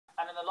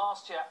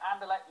last year,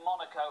 Anderlecht,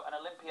 Monaco and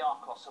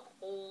Olympiacos have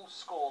all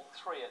scored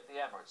 3 at the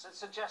Emirates. It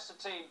suggests a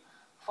team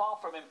far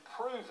from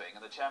improving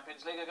in the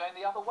Champions League are going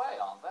the other way,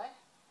 aren't they?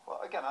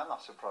 Well, again, I'm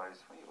not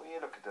surprised. When you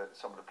look at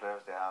some of the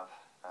players they have,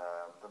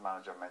 the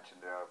manager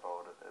mentioned there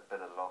about a bit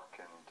of luck,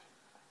 and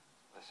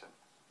listen,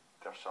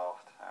 they're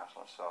soft.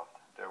 Arsenal are soft.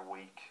 They're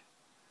weak.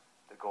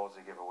 The goals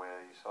they give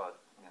away, you saw it,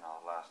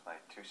 last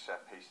night, 2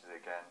 set pieces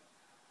again.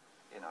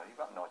 You've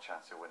got no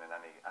chance of winning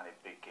any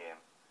big game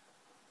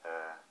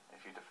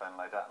if you defend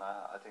like that. And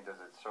I think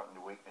there's a certain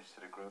weakness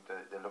to the group.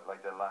 They look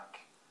like they lack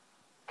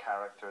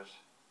characters,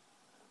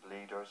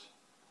 leaders,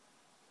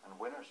 and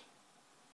winners.